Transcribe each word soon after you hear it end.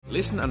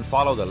Listen and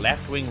follow the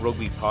Left Wing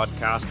Rugby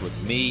podcast with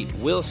me,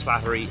 Will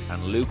Slattery,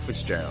 and Luke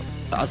Fitzgerald.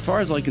 As far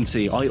as I can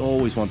see, I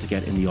always want to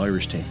get in the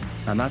Irish team,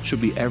 and that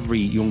should be every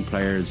young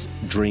player's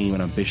dream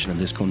and ambition in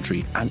this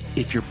country. And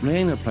if you're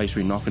playing in a place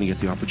where you're not going to get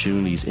the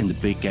opportunities in the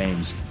big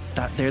games,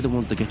 that they're the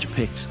ones that get you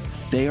picked.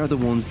 They are the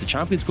ones, the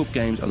Champions Cup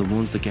games are the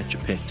ones that get you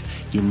picked.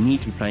 You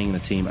need to be playing in a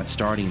team and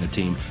starting in a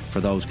team for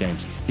those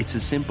games. It's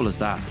as simple as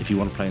that if you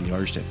want to play in the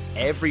Irish team.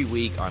 Every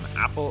week on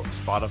Apple,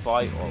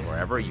 Spotify, or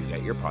wherever you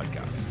get your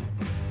podcasts.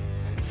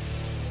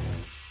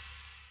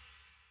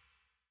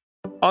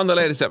 On the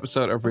latest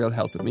episode of Real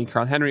Health with me,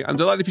 Carl Henry, I'm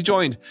delighted to be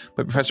joined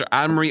by Professor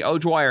Anne-Marie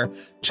O'Dwyer,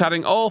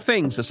 chatting all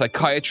things the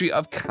psychiatry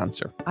of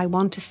cancer. I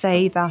want to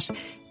say that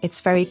it's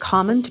very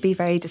common to be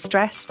very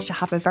distressed, to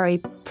have a very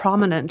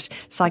prominent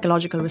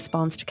psychological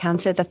response to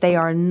cancer, that they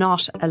are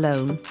not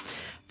alone,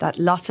 that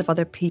lots of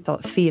other people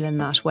feel in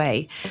that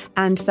way,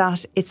 and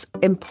that it's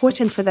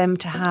important for them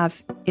to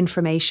have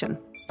information.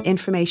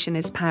 Information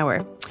is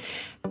power,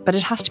 but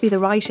it has to be the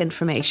right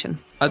information.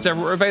 As ever,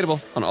 we're available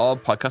on all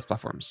podcast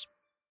platforms.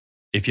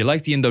 If you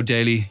like the Indo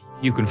Daily,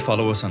 you can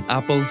follow us on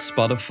Apple,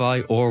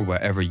 Spotify, or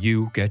wherever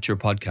you get your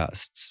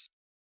podcasts.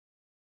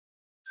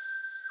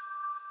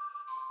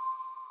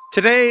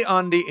 Today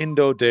on the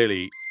Indo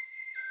Daily,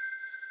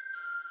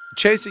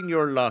 chasing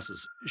your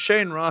losses,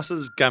 Shane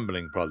Ross's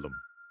gambling problem.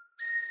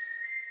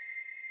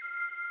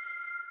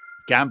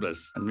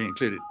 Gamblers, and me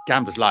included,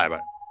 gamblers lie about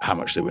how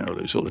much they win or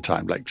lose all the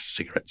time, like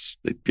cigarettes.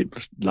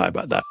 People lie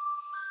about that.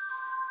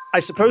 I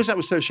suppose I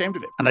was so ashamed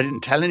of it, and I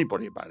didn't tell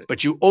anybody about it.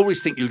 But you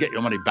always think you'll get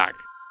your money back.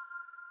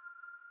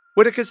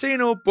 With a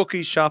casino,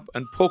 bookie shop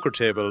and poker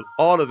table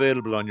all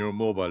available on your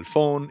mobile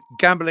phone,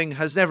 gambling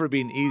has never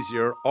been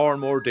easier or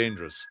more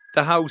dangerous.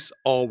 The house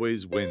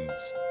always wins.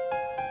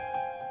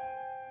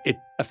 It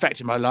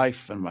affected my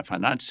life and my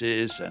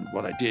finances and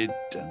what I did.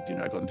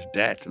 And, I got into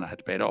debt and I had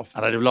to pay it off.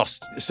 And I'd have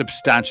lost a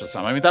substantial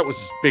sum. I mean, that was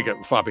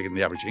far bigger than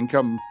the average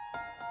income.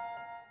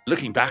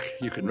 Looking back,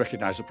 you can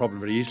recognise the problem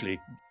very easily.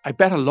 I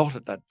bet a lot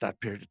at that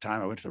period of time.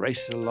 I went to the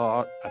races a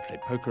lot. I played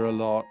poker a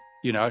lot.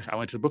 I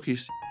went to the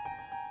bookies.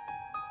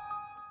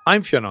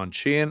 I'm Fionn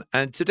Sheehan,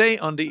 and today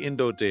on the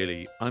Indo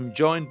Daily, I'm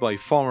joined by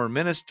former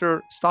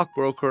minister,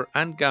 stockbroker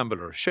and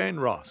gambler Shane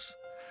Ross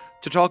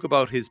to talk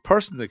about his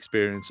personal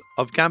experience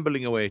of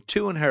gambling away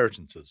 2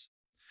 inheritances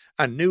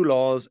and new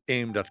laws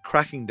aimed at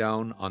cracking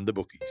down on the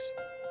bookies.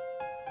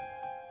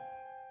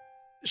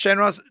 Shane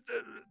Ross,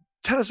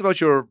 tell us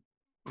about your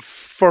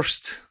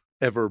first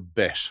ever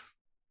bet.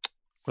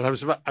 Well,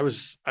 I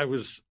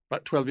was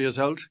about 12 years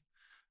old,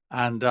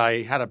 and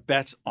I had a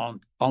bet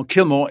on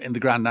Kilmore in the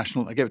Grand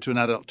National. I gave it to an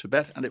adult to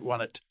bet, and it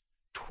won at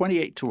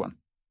 28-1.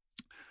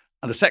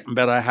 And the second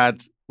bet I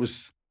had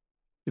was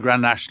the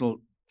Grand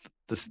National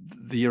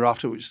the year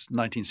after, which was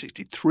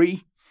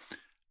 1963,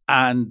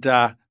 and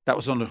that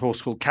was on a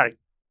horse called Carrick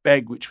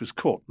Beg, which was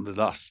caught in the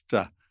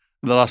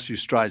last few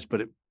strides.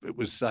 But it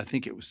was, I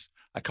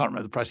can't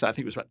remember the price. I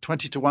think it was about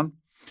 20-1.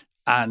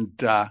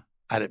 And I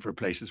had it for a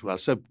place as well.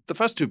 So the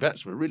first 2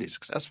 bets were really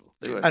successful.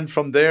 And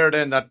from there,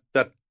 then that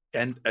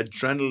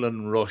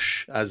adrenaline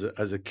rush as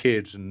a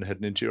kid and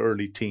heading into your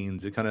early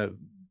teens, it kind of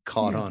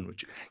caught on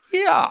with you.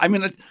 Yeah, I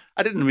mean,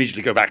 I didn't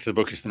immediately go back to the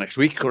bookies the next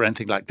week or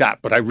anything like that.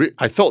 But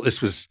I thought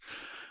this was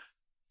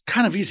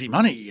kind of easy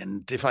money,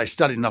 and if I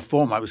studied enough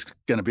form, I was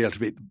going to be able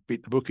to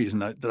beat the bookies,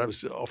 and that I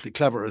was awfully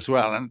clever as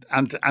well.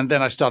 And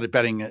then I started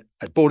betting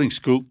at boarding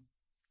school,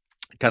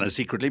 kind of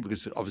secretly,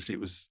 because obviously it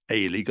was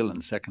illegal,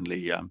 and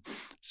secondly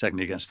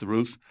against the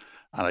rules.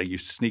 And I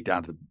used to sneak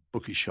down to the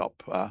bookie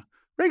shop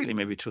regularly,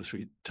 maybe 2 or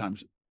 3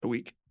 times a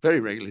week, very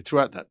regularly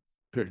throughout that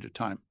period of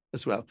time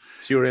as well.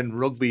 So you're in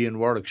rugby in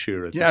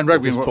Warwickshire at and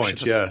rugby this in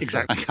point. Yeah,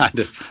 exactly. Kind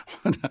of.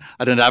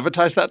 I don't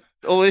advertise that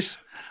always.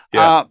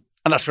 Yeah.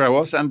 And that's where I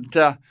was. And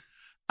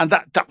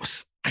that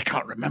was, I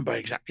can't remember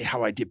exactly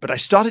how I did, but I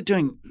started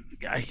doing,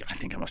 I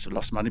think I must have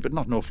lost money, but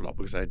not an awful lot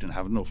because I didn't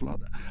have an awful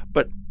lot.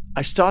 But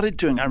I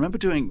remember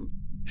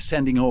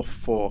sending off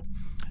for,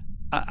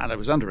 and I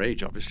was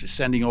underage, obviously,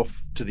 sending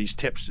off to these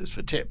tipsters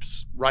for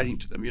tips, writing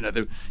to them.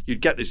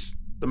 You'd get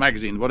the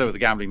magazine, whatever the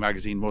gambling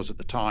magazine was at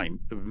the time,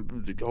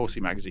 the Horsey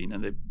magazine,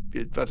 and the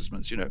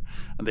advertisements, and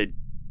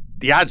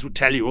the ads would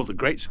tell you all the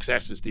great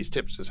successes these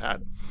tipsters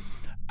had.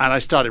 And I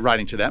started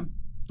writing to them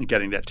and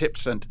getting their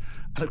tips. And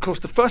of course,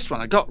 the first one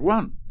I got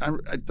won.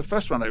 The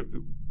first one I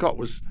got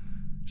was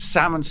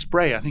Salmon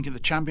Spray, I think, in the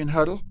Champion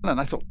Hurdle. And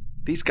I thought,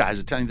 these guys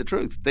are telling the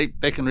truth. They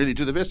can really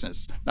do the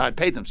business. Now, I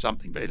paid them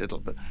something, very little,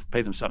 but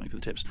paid them something for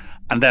the tips.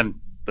 And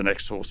then the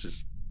next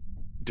horses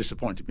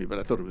disappointed me, but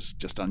I thought it was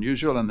just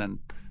unusual. And then,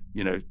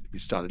 we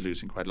started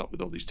losing quite a lot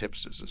with all these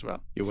tipsters as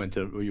well. You went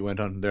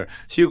on there.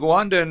 So you go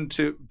on then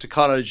to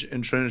college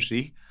in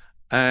Trinity,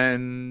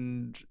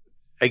 and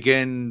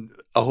again,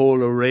 a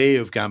whole array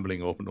of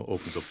gambling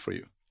opens up for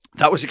you.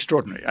 That was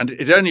extraordinary. And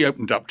it only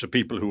opened up to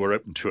people who were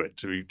open to it,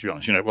 to be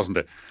honest. It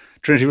wasn't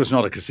Trinity was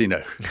not a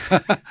casino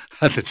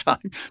at the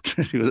time.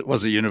 Trinity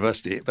was a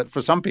university. But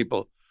for some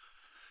people,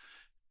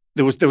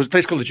 there was a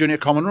place called the Junior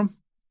Common Room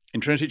in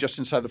Trinity, just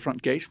inside the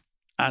front gate.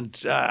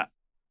 And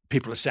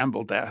people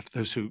assembled there,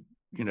 those who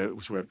it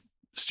was where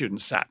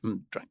students sat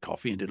and drank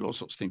coffee and did all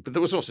sorts of things. But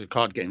there was also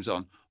card games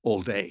on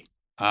all day.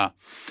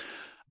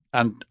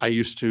 And I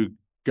used to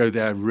go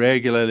there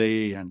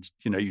regularly, and,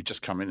 you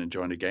just come in and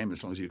join a game.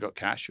 As long as you got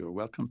cash, you were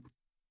welcome.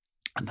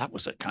 And that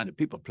was a kind of,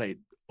 people played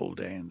all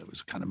day, and there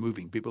was a kind of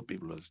moving people.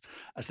 People,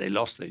 as they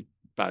lost, they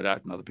bowed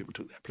out and other people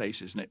took their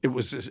places. And it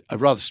was a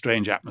rather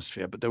strange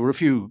atmosphere, but there were a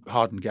few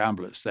hardened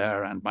gamblers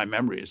there. And my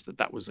memory is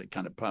that was a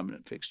kind of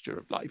permanent fixture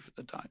of life at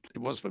the time. It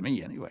was for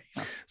me anyway.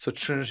 Yeah. So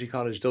Trinity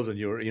College Dublin,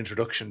 your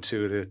introduction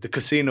to the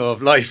casino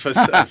of life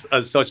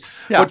as such.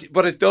 Yeah.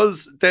 But it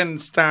does then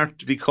start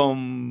to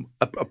become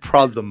a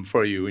problem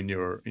for you in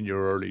your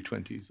early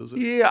 20s, does it?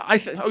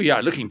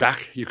 Yeah, looking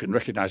back, you can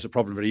recognise the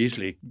problem very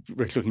easily.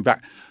 Looking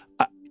back,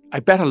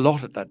 I bet a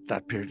lot at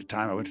that period of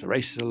time. I went to the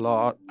races a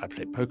lot. I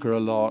played poker a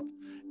lot.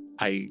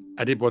 I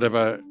did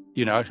whatever,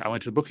 I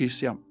went to the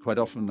bookies, quite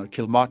often.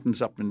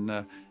 Kilmartin's up in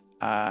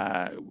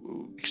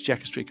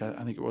Exchequer Street,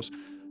 I think it was.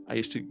 I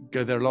used to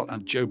go there a lot.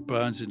 And Joe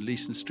Burns in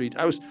Leeson Street.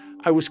 I was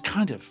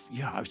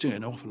doing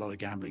an awful lot of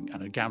gambling,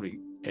 and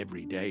gambling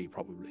every day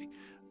probably.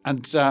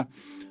 And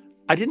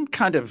I didn't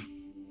kind of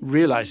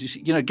realize,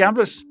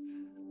 gamblers,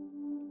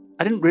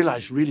 I didn't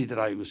realize really that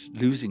I was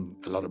losing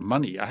a lot of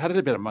money. I had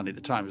a bit of money at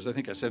the time, as I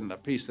think I said in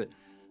that piece, that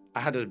I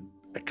had a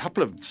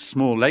couple of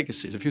small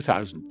legacies, a few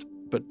thousand,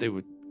 but they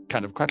were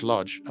kind of quite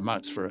large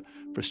amounts for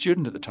a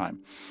student at the time.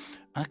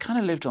 And I kind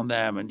of lived on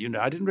them, and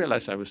I didn't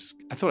realize I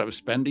thought I was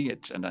spending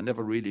it, and I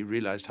never really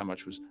realized how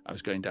much I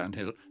was going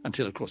downhill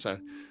until, of course, I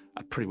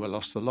pretty well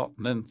lost the lot,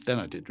 and then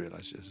I did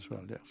realize it as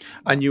well. Yeah.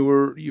 And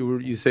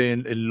you say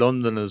in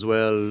London as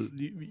well.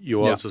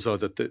 You also saw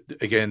that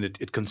again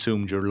it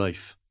consumed your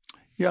life.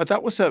 Yeah,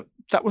 that was a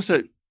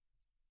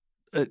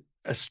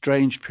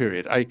strange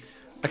period. I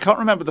can't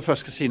remember the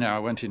first casino I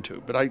went into,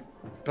 but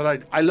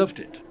I loved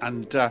it,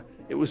 and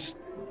it was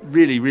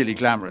really, really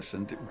glamorous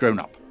and grown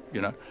up,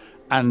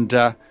 and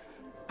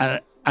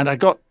I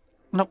got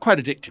not quite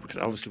addicted, because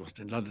I obviously wasn't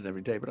in London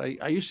every day, but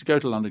I used to go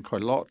to London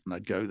quite a lot, and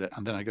I'd go there,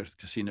 and then I'd go to the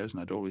casinos,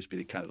 and I'd always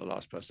be kind of the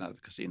last person out of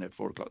the casino at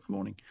 4:00 in the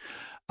morning,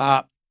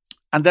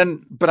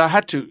 but I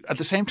had to, at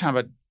the same time,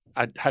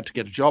 I had to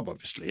get a job,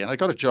 obviously, and I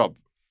got a job.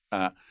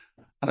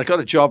 And I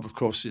got a job, of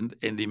course,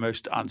 in the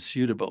most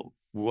unsuitable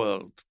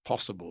world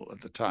possible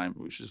at the time,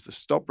 which is the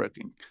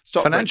stockbroking.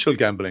 Financial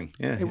gambling.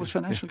 Yeah, it was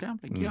financial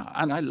gambling, yeah.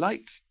 And I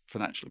liked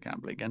financial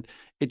gambling, and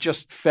it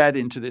just fed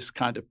into this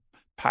kind of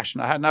passion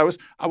I had. And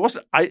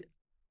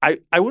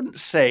I wouldn't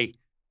say,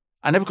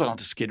 I never got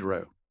onto Skid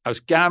Row. I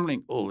was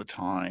gambling all the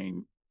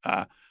time,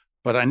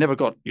 but I never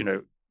got,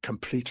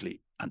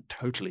 completely and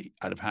totally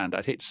out of hand.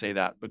 I'd hate to say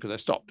that, because I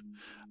stopped.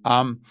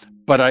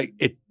 But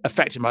it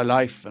affected my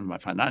life and my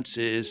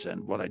finances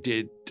and what I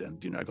did,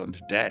 and I got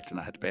into debt and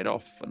I had to pay it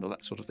off and all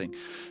that sort of thing.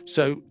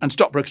 So, and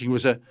stockbroking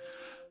was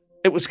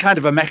kind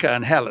of a Mecca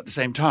and hell at the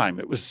same time.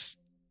 It was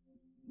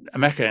a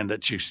Mecca in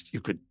that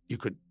you could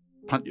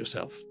punt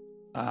yourself,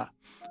 and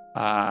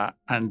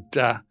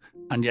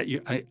yet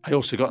I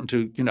also got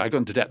into I got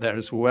into debt there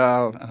as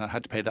well, and I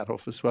had to pay that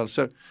off as well.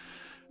 So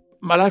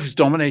my life was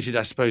dominated,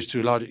 I suppose,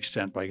 to a large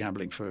extent by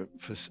gambling for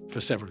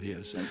several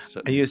years. And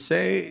you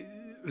say.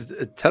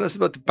 Tell us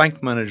about the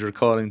bank manager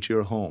calling to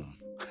your home.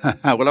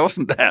 Well, I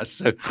wasn't there,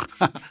 so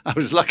I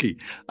was lucky.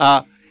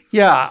 As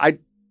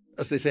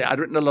they say, I'd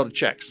written a lot of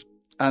checks,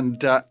 and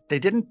they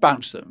didn't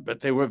bounce them, but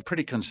they were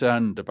pretty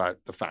concerned about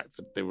the fact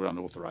that they were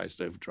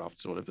unauthorized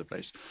overdrafts all over the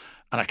place.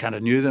 And I kind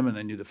of knew them, and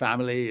they knew the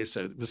family,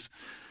 so it was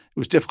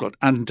difficult.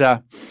 And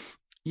I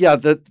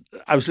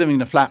was living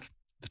in a flat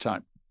at the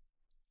time,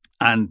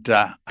 and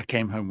I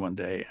came home one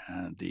day,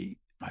 and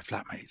my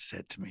flatmate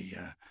said to me,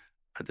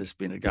 there's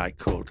been a guy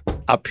called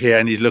up here,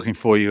 and he's looking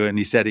for you. And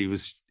he said he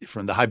was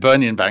from the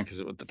Hibernian Bankers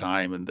at the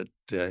time, and that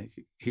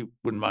he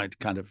wouldn't mind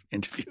kind of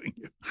interviewing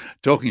you,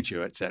 talking to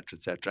you, et cetera,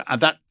 et cetera.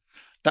 And that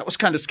was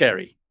kind of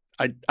scary.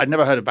 I'd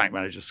never heard of bank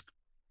managers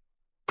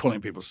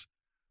calling people's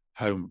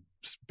homes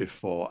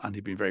before, and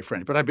he'd been very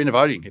friendly. But I'd been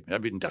avoiding him.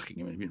 I'd been ducking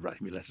him, and he'd been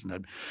writing me letters, and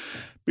I'd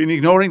been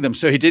ignoring them.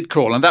 So he did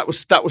call, and that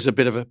was a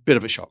bit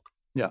of a shock.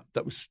 Yeah,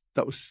 that was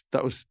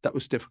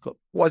difficult.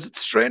 Was it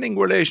straining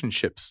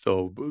relationships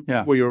though?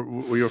 Yeah. Were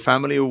your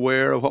family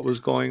aware of what was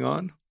going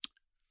on?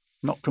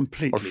 Not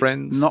completely. Or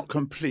friends? Not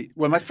complete.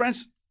 Well, my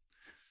friends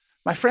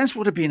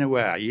would have been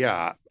aware.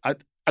 Yeah, a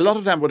lot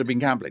of them would have been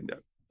gambling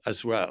though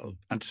as well,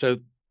 and so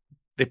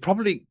they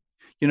probably,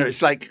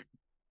 it's like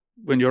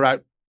when you're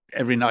out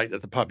every night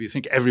at the pub, you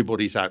think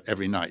everybody's out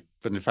every night,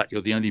 but in fact,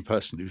 you're the only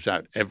person who's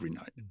out every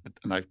night.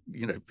 And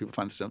people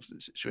find themselves in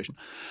this situation.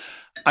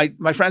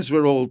 My friends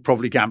were all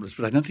probably gamblers,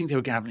 but I don't think they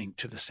were gambling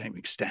to the same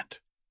extent.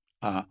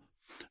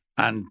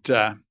 And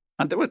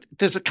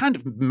there's a kind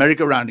of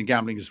merry-go-round in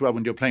gambling as well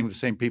when you're playing with the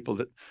same people,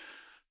 that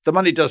the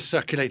money does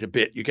circulate a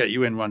bit.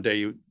 You in one day,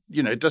 you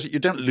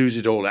don't lose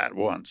it all at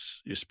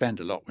once. You spend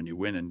a lot when you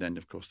win, and then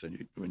of course,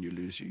 when you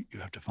lose, you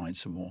have to find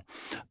some more.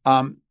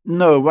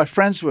 No, my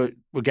friends were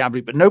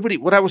gambling, but nobody.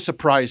 What I was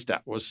surprised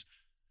at was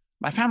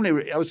my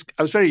family. I was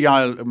very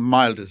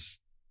mild as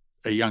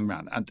a young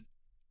man, and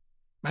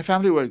my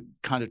family were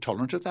kind of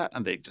tolerant of that,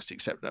 and they just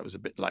accepted I was a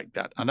bit like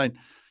that. And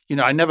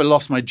I never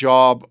lost my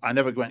job. I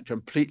never went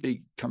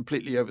completely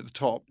over the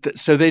top.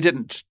 So they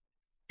didn't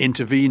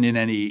intervene in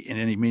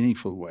any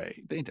meaningful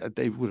way.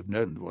 They would have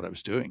known what I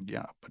was doing,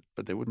 yeah,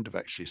 but they wouldn't have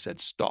actually said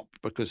stop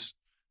because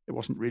it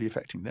wasn't really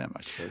affecting them,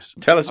 I suppose.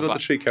 Tell us about the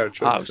 3-card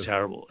trick. Oh, it was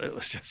terrible. It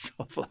was just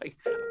sort of like,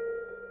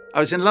 I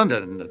was in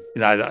London,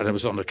 and I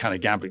was on a kind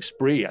of gambling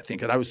spree, I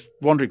think, and I was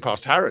wandering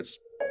past Harrods,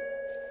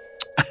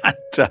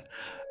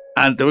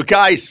 and there were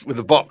guys with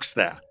a box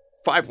there,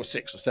 5 or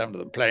 6 or 7 of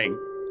them playing.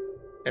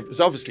 It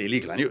was obviously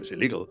illegal. I knew it was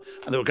illegal,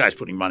 and there were guys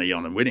putting money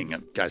on and winning,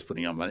 and guys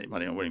putting on money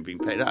on winning, being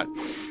paid out.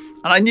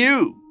 And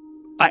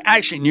I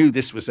actually knew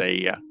this was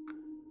a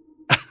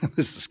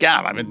this is a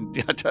scam. I mean,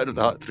 I heard of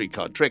the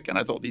 3-card trick, and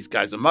I thought these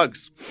guys are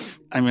mugs.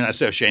 I mean, I'm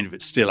so ashamed of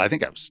it still. I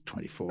think I was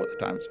 24 at the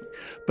time.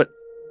 But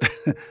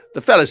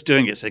the fellas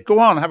doing it said, "Go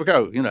on, have a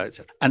go,"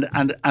 And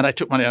I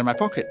took money out of my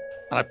pocket,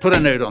 and I put a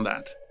note on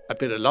that. I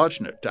put a large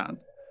note down,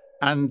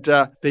 and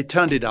they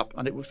turned it up,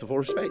 and it was the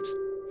 4 of spades.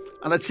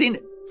 And I'd seen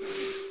it.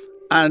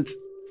 And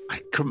I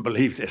couldn't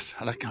believe this.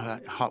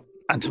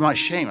 And to my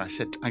shame, I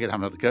said, "I'm going to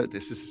have another go at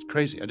this. This is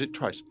crazy." I did it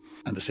twice,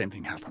 and the same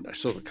thing happened. I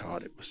saw the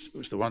card. It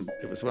was the one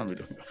we were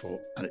looking for,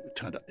 and it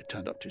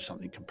turned up to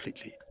something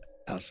completely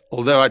else.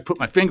 Although I'd put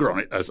my finger on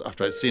it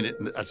after I'd seen it,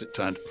 as it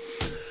turned.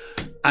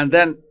 And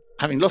then,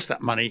 having lost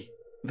that money,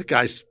 the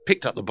guys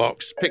picked up the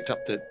box, picked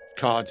up the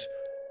cards,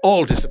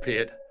 all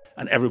disappeared,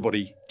 and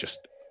everybody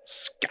just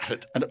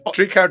scattered. And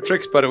 3-card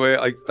tricks, by the way,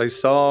 I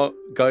saw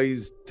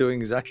guys doing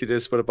exactly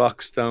this with a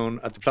box down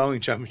at the ploughing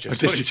championship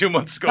only 2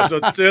 months ago. So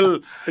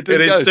it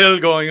is still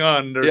going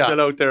on. They're still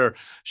out there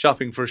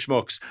shopping for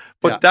schmucks.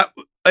 But that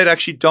it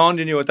actually dawned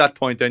on you at that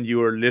point, then you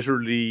were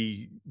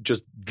literally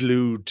just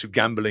glued to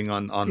gambling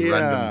on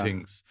random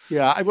things.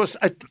 Yeah, I was.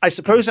 I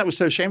suppose I was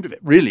so ashamed of it,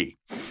 really,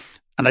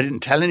 and I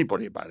didn't tell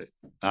anybody about it,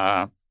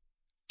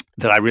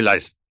 that I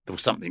realized there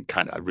was something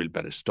I really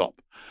better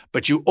stop.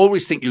 But you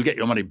always think you'll get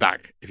your money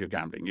back if you're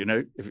gambling,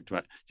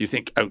 you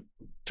think, oh,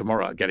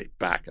 tomorrow I'll get it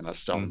back and I'll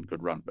start on a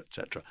good run,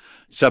 etc.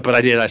 So, but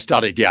I did. I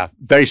started,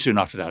 very soon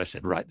after that. I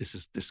said, right, this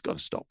has got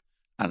to stop,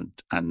 and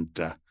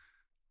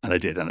I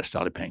did, and I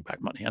started paying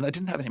back money, and I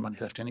didn't have any money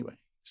left anyway.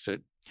 So,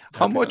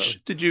 how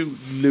much did you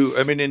lose?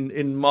 I mean,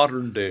 in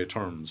modern day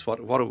terms, what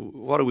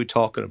are we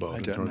talking about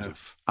in terms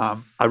of?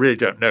 I really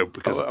don't know,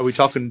 because are we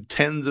talking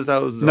tens of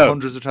thousands, or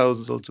hundreds of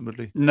thousands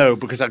ultimately? No,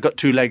 because I've got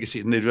 2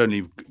 legacies, and they've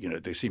only,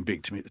 they seemed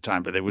big to me at the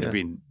time, but they would have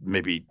been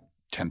maybe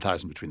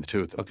 10,000 between the 2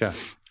 of them. Okay.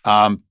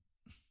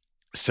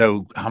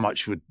 So how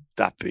much would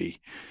that be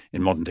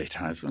in modern day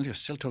times? Well, you're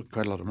still talking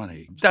quite a lot of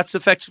money. That's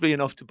effectively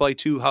enough to buy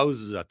 2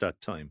 houses at that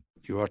time.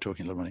 You are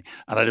talking a lot of money.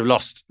 And I'd have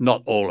lost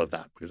not all of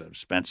that, because I've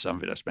spent some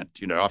of it. I spent,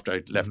 after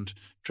I left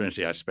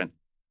Trinity, I spent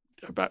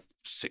about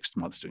 6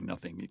 months doing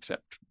nothing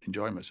except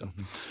enjoying myself.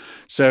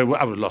 So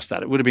I would have lost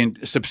that. It would have been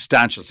a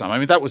substantial sum. I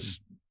mean, that was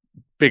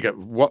bigger,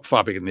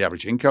 far bigger than the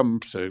average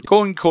income. So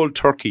going cold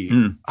turkey,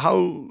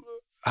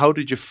 how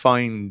did you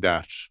find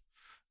that?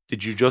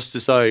 Did you just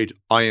decide,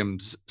 I am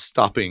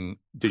stopping?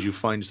 Did you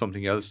find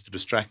something else to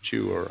distract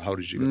you, or how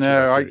did you get through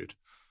that period?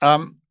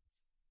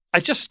 I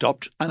just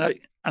stopped, and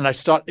I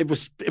started.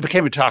 It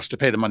became a task to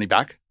pay the money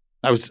back.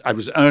 I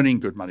was earning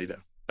good money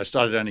though. I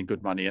started earning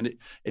good money, and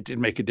it did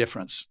make a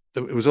difference.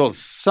 It was all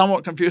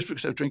somewhat confused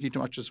because I was drinking too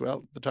much as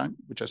well at the time,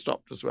 which I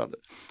stopped as well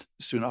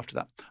soon after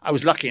that. I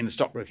was lucky in the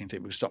stockbroking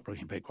thing, because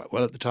stockbroking paid quite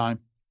well at the time,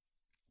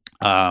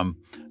 and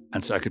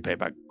so I could pay it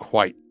back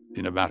quite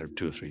in a matter of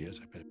 2 or 3 years.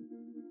 I paid it.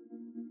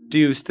 Do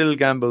you still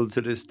gamble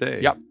to this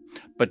day? Yeah,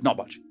 but not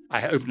much.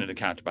 I opened an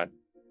account about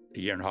a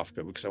year and a half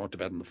ago because I want to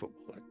bet on the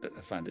football.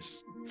 I find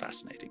this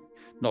fascinating.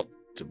 Not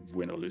to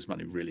win or lose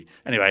money, really.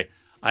 Anyway,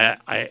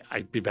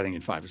 I'd be betting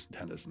in 5s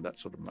and 10s and that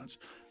sort of amounts.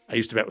 I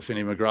used to bet with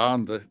Finney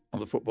McGrath on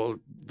the football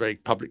very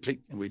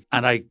publicly,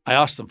 and I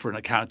asked them for an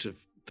account of.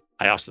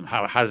 I asked them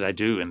how did I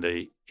do in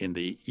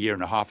the year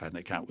and a half I had an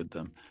account with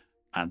them,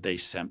 and they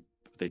sent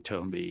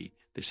me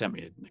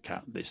an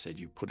account. They said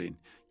you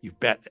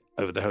bet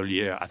over the whole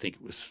year. I think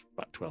it was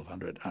about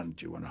 1,200,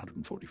 and you won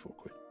 144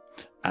 quid.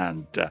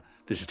 And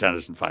this is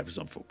 10s and 5s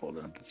on football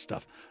and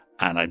stuff.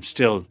 And I'm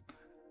still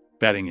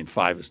betting in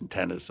 5s and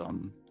 10s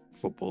on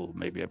football,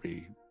 maybe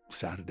every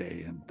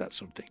Saturday and that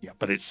sort of thing. Yeah,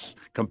 but it's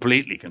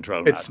completely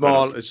controlled. It's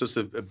small. It's just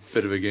a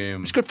bit of a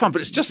game. It's good fun,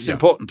 but it's just as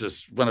important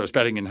as when I was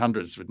betting in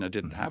 100s when I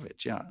didn't have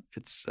it. Yeah,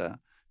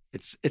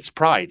 it's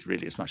pride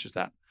really as much as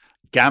that.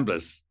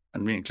 Gamblers,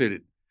 and me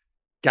included,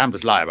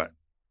 gamblers lie about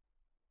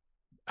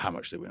how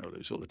much they win or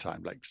lose all the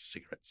time, like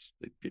cigarettes.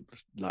 People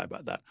lie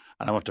about that,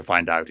 and I want to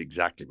find out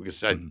exactly,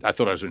 because I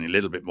thought I was winning a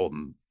little bit more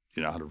than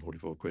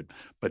 144 quid,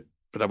 but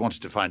I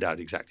wanted to find out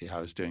exactly how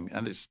I was doing,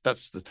 and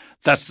that's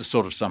the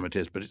sort of sum it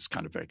is, but it's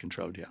kind of very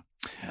controlled.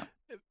 Yeah.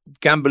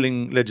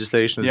 Gambling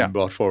legislation has been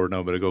brought forward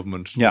now by the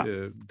government. Yeah.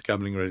 The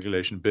gambling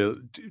regulation bill.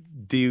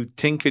 Do you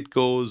think it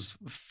goes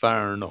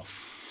far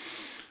enough?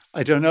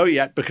 I don't know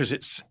yet, because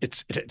it's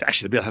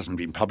actually, the bill hasn't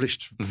been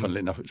published. Funnily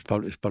enough, it's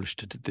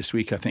published this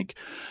week. I think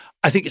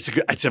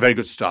it's a very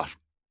good start.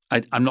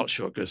 I'm not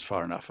sure it goes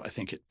far enough. I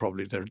think it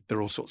probably, there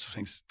are all sorts of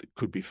things that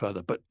could be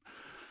further, but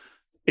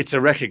it's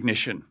a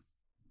recognition,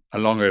 a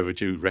long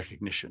overdue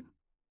recognition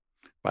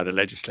by the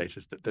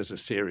legislators that there's a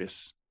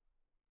serious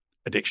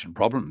addiction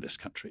problem in this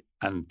country,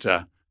 and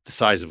the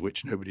size of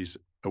which nobody's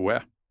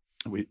aware.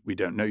 We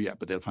don't know yet,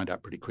 but they'll find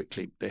out pretty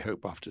quickly, they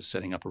hope, after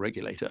setting up a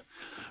regulator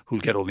who'll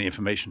get all the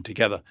information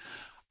together.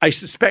 I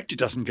suspect it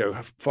doesn't go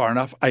far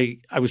enough. I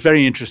was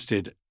very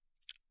interested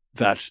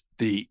that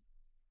the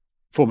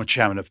former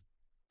chairman of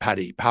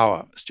Paddy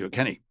Power, Stuart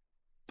Kenny,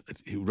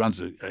 who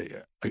runs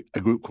a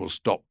group called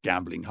Stop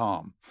Gambling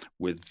Harm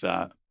with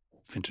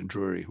Fintan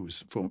Drury, who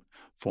was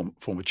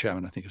former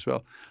chairman, I think, as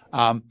well.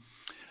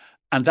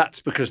 And that's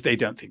because they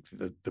don't think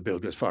that the bill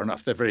goes far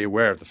enough. They're very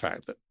aware of the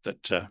fact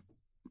that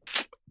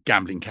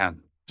gambling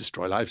can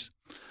destroy lives,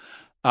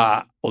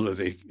 although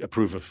they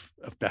approve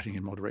of betting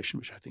in moderation,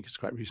 which I think is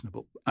quite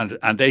reasonable.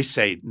 And they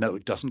say, no,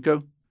 it doesn't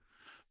go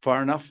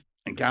far enough.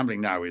 And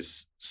gambling now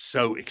is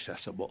so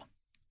accessible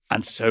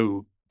and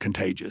so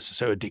contagious,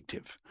 so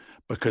addictive,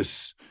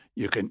 because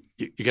you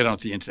get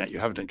onto the internet, you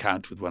have an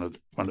account with one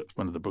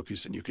of the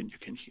bookies, and you can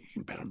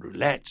bet on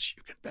roulette,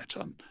 you can bet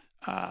on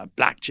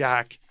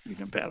blackjack, you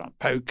can bet on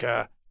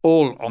poker,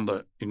 you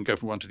can go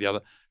from one to the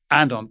other,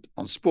 and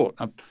on sport.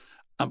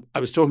 I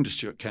was talking to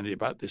Stuart Kennedy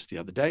about this the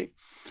other day,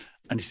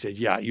 and he said,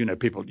 yeah, young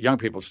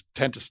people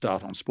tend to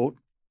start on sport,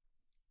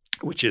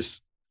 which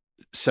is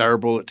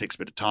cerebral. It takes a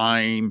bit of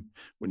time.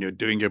 When you're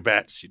doing your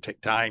bets, you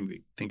take time,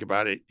 you think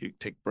about it, you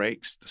take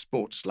breaks. The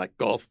sports like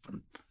golf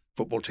and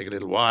football take a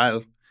little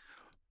while.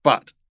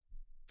 But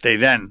they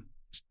then,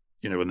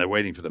 when they're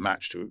waiting for the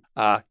match to,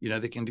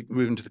 they can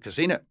move into the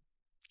casino.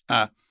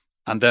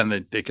 And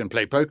then they can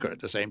play poker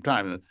at the same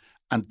time.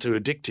 And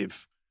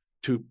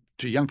to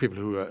young people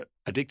who are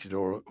addicted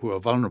or who are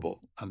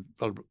vulnerable, and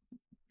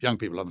young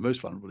people are the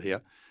most vulnerable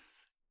here,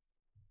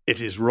 it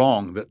is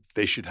wrong that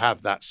they should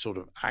have that sort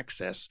of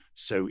access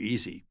so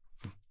easy.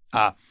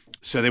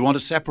 So they want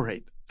to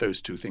separate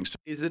those two things.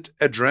 Is it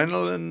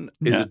adrenaline?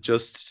 Is it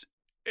just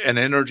an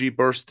energy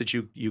burst that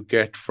you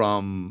get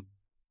from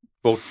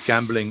both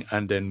gambling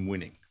and then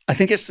winning? I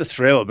think it's the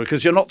thrill,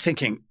 because you're not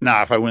thinking,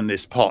 now if I win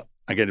this pot,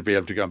 I'm going to be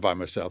able to go and buy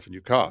myself a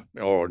new car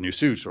or a new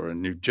suit or a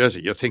new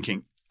jersey. You're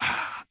thinking,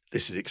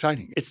 this is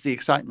exciting. It's the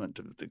excitement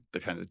of the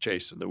kind of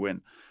chase and the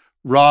win,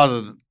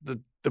 rather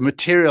than the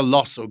material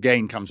loss or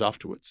gain comes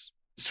afterwards.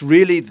 It's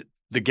really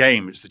the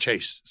game. It's the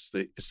chase.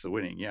 It's the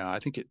winning. Yeah, I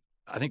think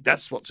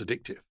that's what's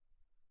addictive.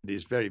 It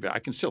is very, very. I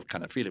can still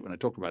kind of feel it when I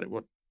talk about it.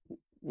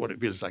 What it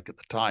feels like at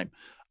the time,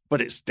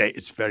 but it's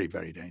very,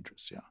 very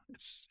dangerous. Yeah,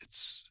 it's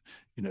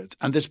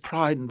and there's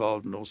pride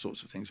involved in all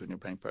sorts of things when you're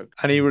playing poker.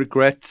 Any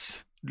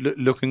regrets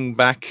looking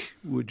back?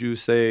 Would you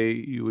say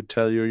you would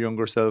tell your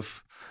younger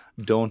self,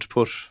 don't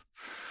put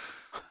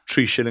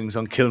 3 shillings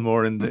on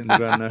Kilmore in the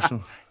Grand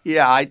National?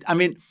 Yeah, I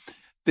mean,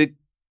 the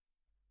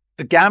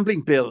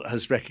gambling bill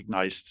has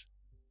recognised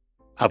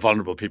how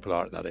vulnerable people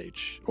are at that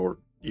age, or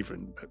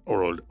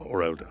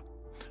older.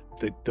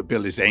 The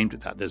bill is aimed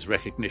at that. There's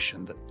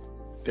recognition that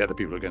the other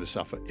people are going to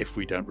suffer if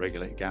we don't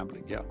regulate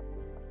gambling. Yeah.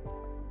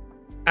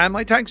 And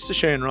my thanks to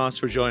Shane Ross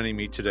for joining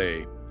me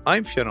today.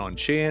 I'm Fionn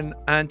Sheahan,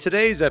 and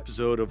today's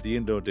episode of the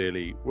Indo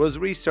Daily was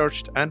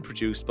researched and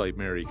produced by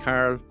Mary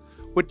Carl,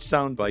 with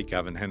sound by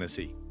Gavin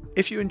Hennessy.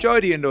 If you enjoy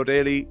the Indo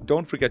Daily,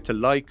 don't forget to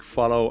like,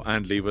 follow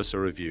and leave us a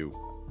review.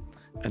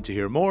 And to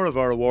hear more of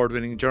our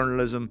award-winning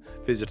journalism,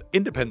 visit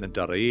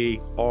independent.ie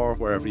or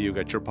wherever you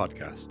get your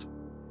podcast.